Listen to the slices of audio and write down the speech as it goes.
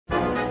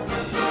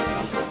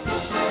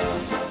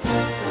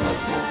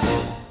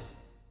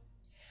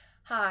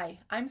Hi,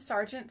 I'm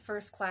Sergeant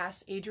First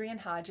Class Adrienne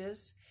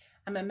Hodges.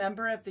 I'm a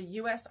member of the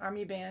U.S.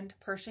 Army Band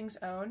Pershing's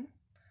Own,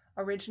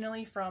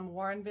 originally from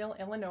Warrenville,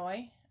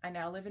 Illinois. I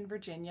now live in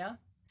Virginia.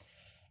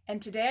 And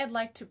today I'd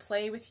like to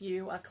play with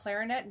you a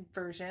clarinet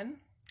version,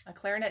 a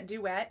clarinet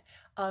duet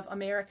of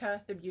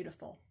America the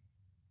Beautiful.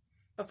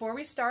 Before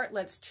we start,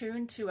 let's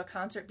tune to a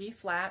concert B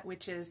flat,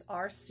 which is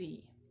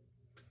RC.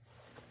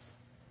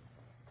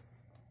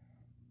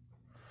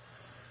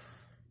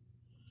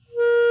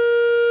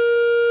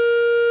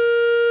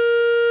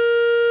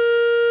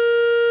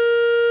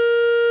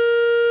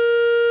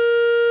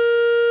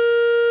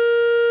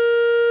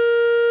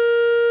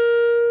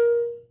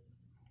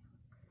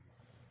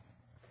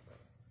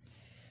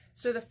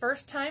 So the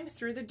first time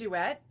through the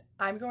duet,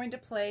 I'm going to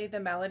play the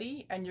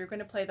melody and you're going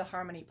to play the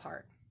harmony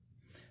part.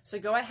 So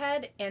go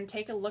ahead and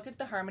take a look at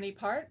the harmony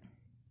part.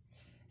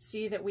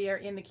 See that we are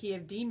in the key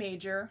of D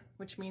major,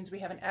 which means we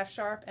have an F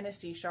sharp and a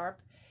C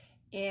sharp.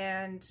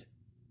 And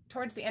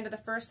towards the end of the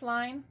first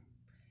line,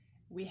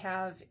 we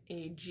have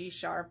a G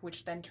sharp,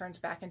 which then turns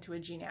back into a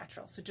G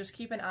natural. So just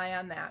keep an eye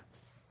on that.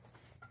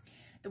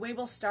 The way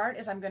we'll start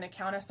is I'm going to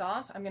count us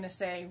off. I'm going to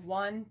say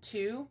 1,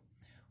 2.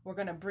 We're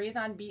going to breathe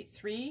on beat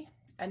 3.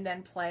 And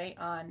then play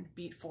on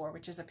beat 4,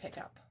 which is a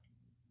pickup.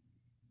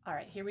 All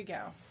right, here we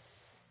go.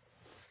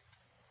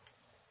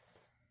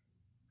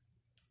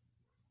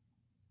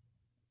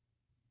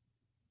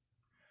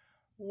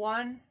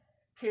 1,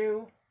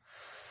 2.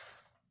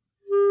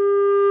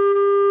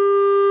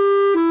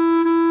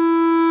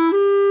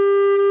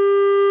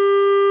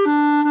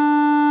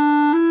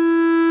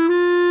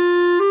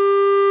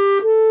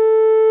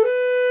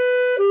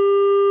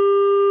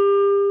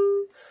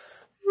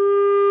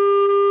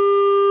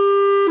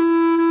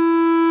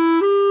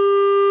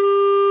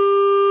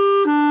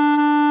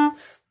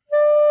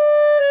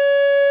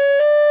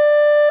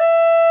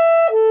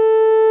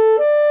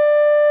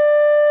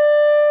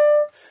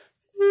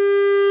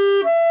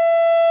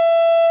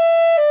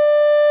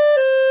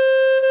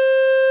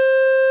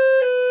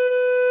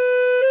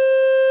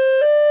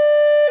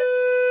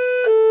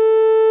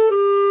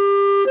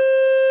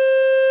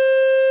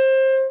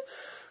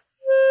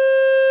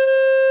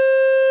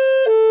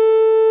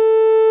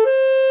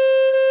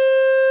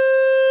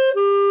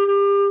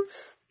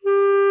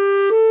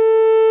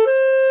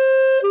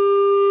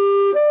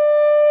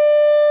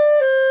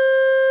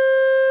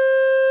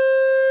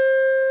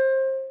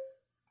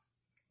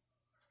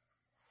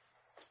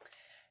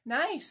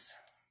 Nice.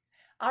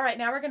 All right,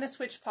 now we're going to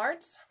switch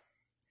parts.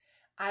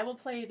 I will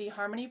play the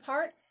harmony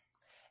part,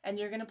 and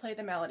you're going to play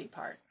the melody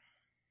part.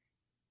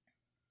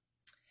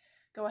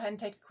 Go ahead and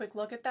take a quick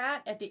look at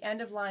that. At the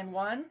end of line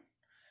 1,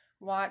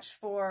 watch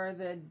for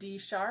the D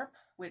sharp,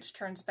 which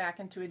turns back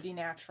into a D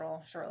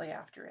natural shortly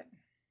after it.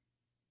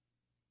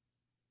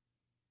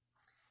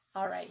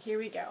 All right, here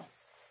we go.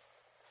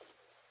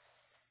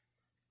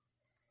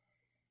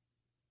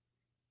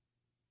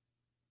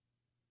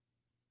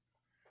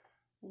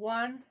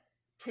 1,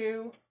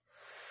 2.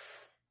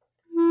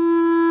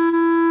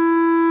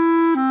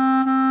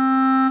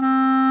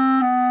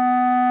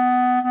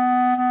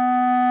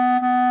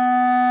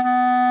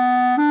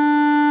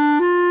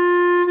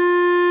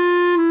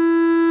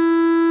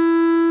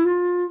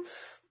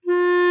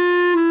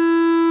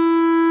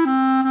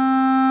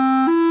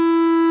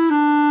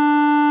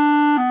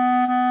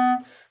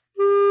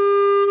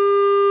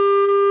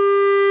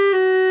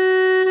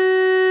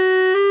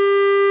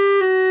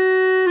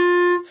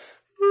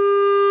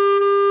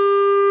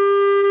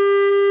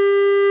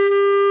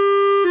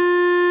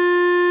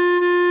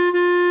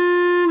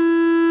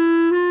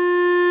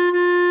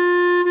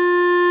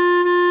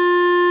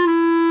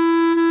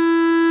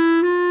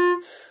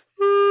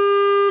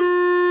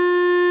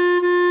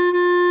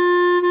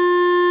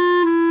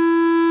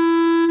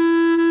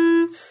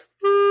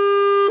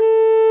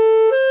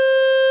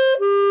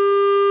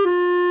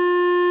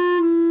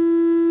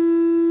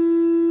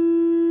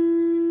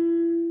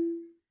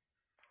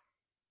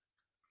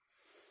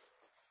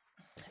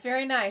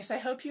 Very nice. I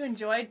hope you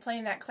enjoyed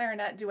playing that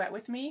clarinet duet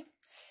with me,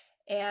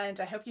 and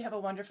I hope you have a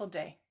wonderful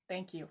day.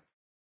 Thank you.